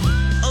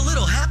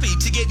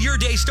Get your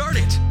day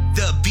started.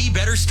 The Be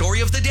Better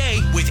Story of the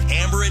Day with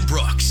Amber and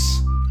Brooks.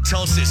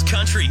 Tulsa's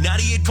Country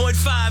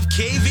 98.5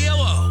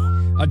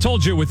 KVOO. I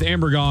told you with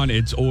Amber gone,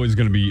 it's always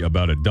going to be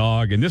about a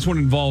dog. And this one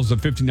involves a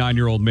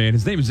 59-year-old man.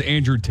 His name is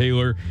Andrew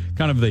Taylor,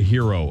 kind of the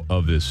hero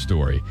of this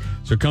story.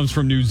 So it comes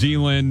from New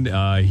Zealand.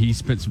 He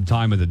spent some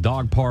time at the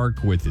dog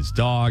park with his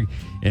dog.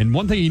 And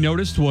one thing he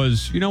noticed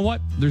was, you know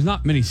what? There's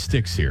not many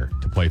sticks here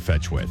to play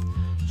fetch with.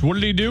 So what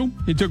did he do?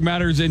 He took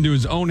matters into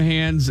his own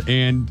hands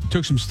and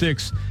took some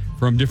sticks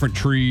from different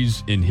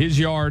trees in his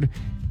yard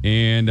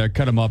and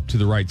cut them up to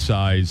the right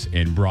size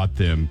and brought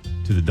them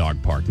to the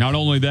dog park. Not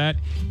only that,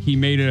 he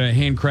made a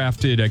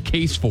handcrafted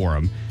case for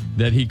him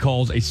that he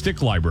calls a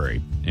stick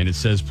library, and it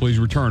says, please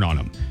return on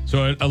them.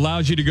 So it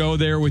allows you to go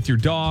there with your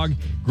dog,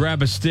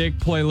 grab a stick,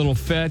 play a little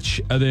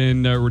fetch, and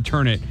then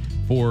return it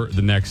for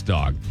the next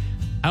dog.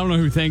 I don't know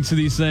who thinks of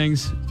these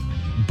things,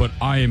 but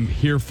I am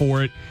here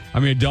for it. I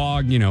mean, a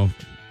dog,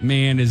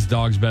 man is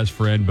dog's best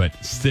friend,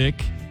 but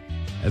stick,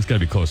 that's got to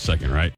be close second, right?